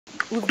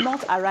we've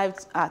not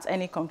arrived at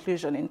any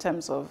conclusion in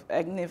terms of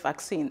any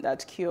vaccine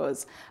that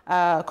cures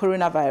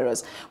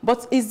coronavirus.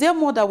 But is there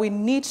more that we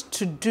need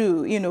to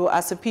do, you know,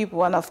 as a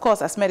people and, of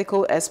course, as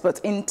medical experts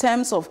in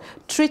terms of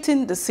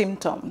treating the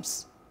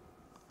symptoms?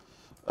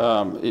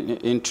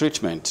 In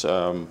treatment,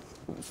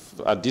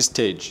 at this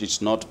stage,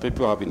 it's not,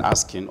 people have been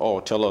asking, oh,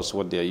 tell us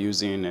what they're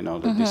using, and all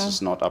that. This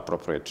is not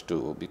appropriate to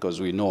do,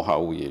 because we know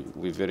how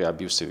we're very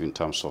abusive in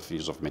terms of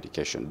use of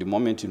medication. The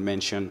moment you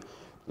mention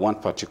one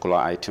particular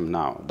item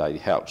now that it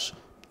helps,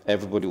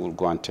 everybody will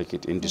go and take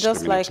it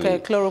indiscriminately. Just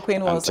like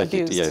chloroquine was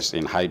abused. Yes,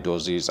 in high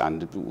doses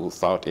and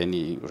without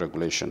any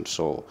regulation.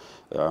 So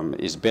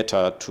it's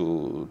better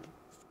to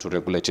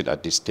regulate it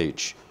at this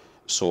stage.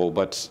 So,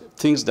 but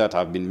things that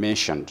have been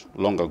mentioned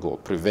long ago,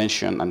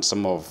 prevention and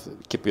some of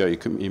keep your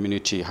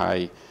immunity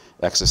high,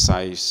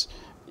 exercise,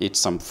 eat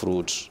some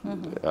fruits,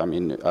 I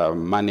mean,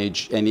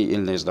 manage any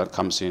illness that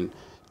comes in,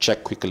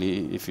 check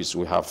quickly if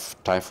we have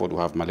typhoid, we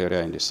have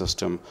malaria in the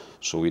system,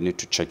 so we need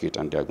to check it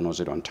and diagnose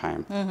it on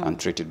time and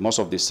treat it. Most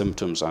of the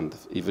symptoms and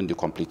even the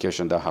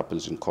complication that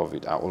happens in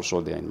COVID are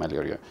also there in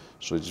malaria,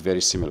 so it's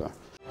very similar.